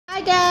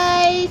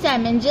guys,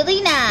 I'm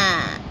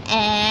Angelina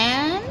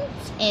and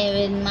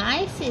with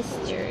my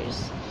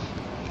sisters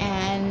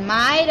and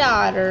my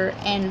daughter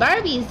and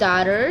Barbie's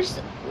daughters,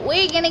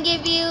 we're gonna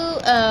give you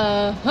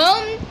a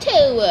home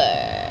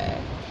tour.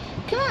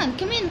 Come on,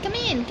 come in. Come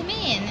in,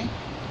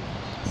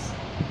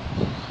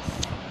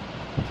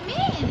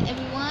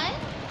 everyone.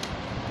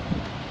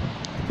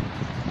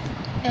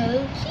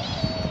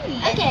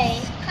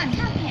 Okay. Come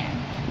here.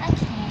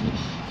 Okay,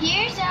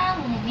 here's our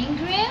living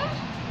room,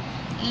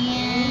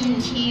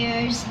 and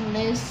here's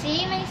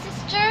Lucy, my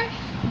sister,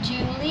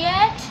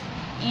 Juliet,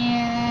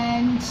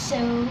 and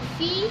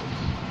Sophie,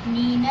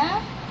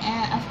 Nina,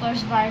 and of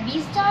course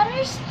Barbie's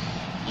daughters,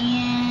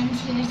 and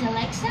here's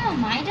Alexa,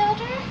 my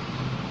daughter,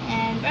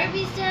 and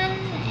Barbie's daughter,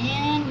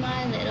 and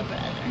my little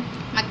brother,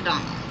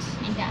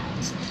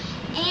 McDonald's.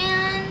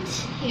 and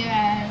here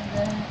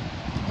are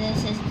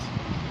this is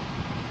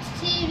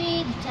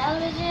TV, the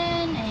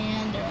television,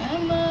 and the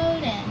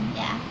remote, and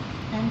yeah,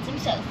 and some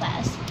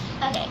sofas.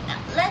 Okay, now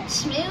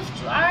let's move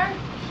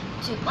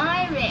to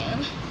my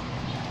room.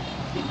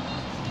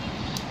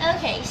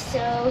 Okay,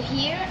 so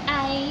here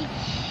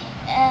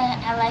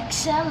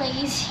Alexa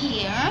lays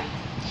here.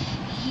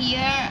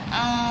 Here,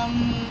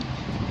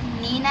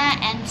 Nina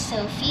and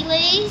Sophie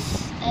lay,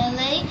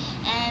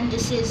 and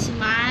this is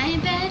my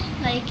bed.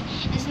 Like,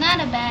 it's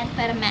not a bed,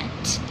 but a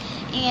mat.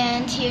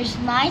 And here's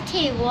my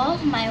table,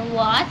 my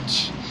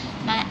watch,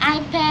 my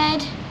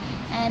iPad,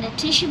 and a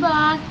tissue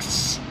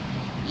box,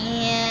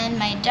 and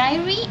my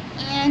diary,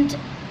 and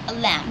a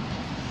lamp.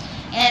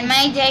 And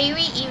my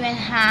diary even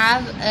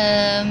have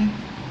a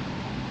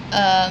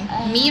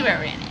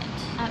mirror in it.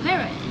 A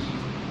mirror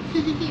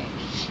in it. Here.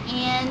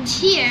 And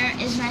here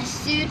is my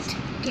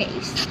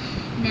suitcase.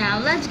 Now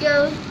let's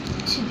go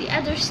to the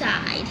other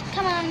side.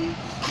 Come on.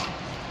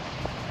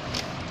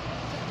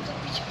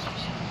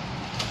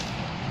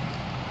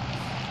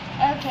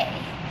 Okay,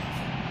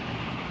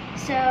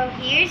 so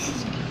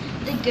here's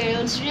the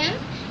girls' room.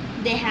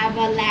 They have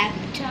a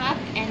laptop,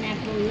 an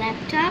Apple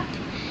laptop,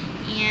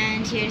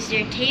 and here's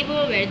their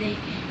table where they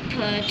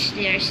put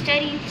their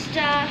study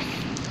stuff,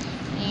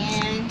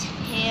 and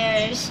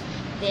here's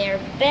their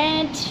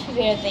bed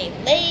where they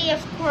lay,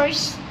 of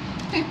course.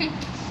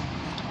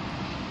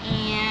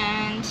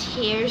 And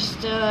here's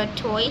the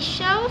toy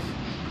shelf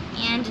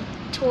and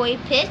toy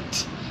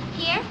pit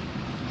here.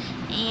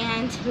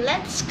 And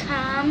let's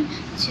come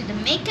to the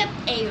makeup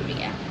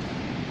area,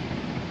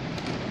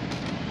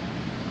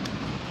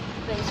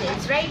 which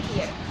is right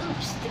here.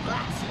 Oops, the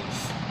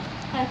glasses.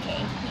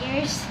 Okay,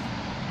 here's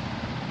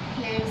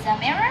a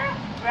mirror,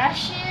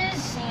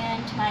 brushes,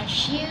 and my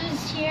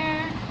shoes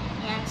here,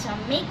 and some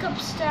makeup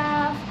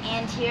stuff,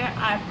 and here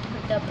are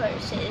the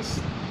purses.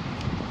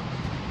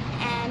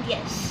 And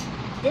yes,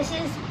 this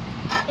is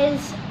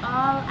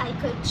all I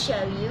could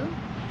show you.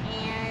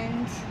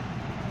 And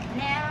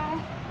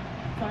now,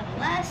 for the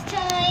last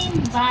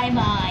time,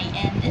 bye-bye.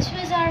 And this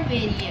was our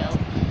video.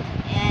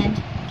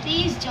 And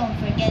please don't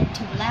forget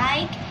to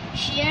like,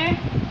 share,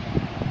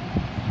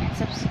 And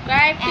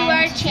subscribe to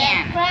our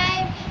channel.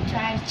 Subscribe to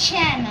our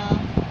channel.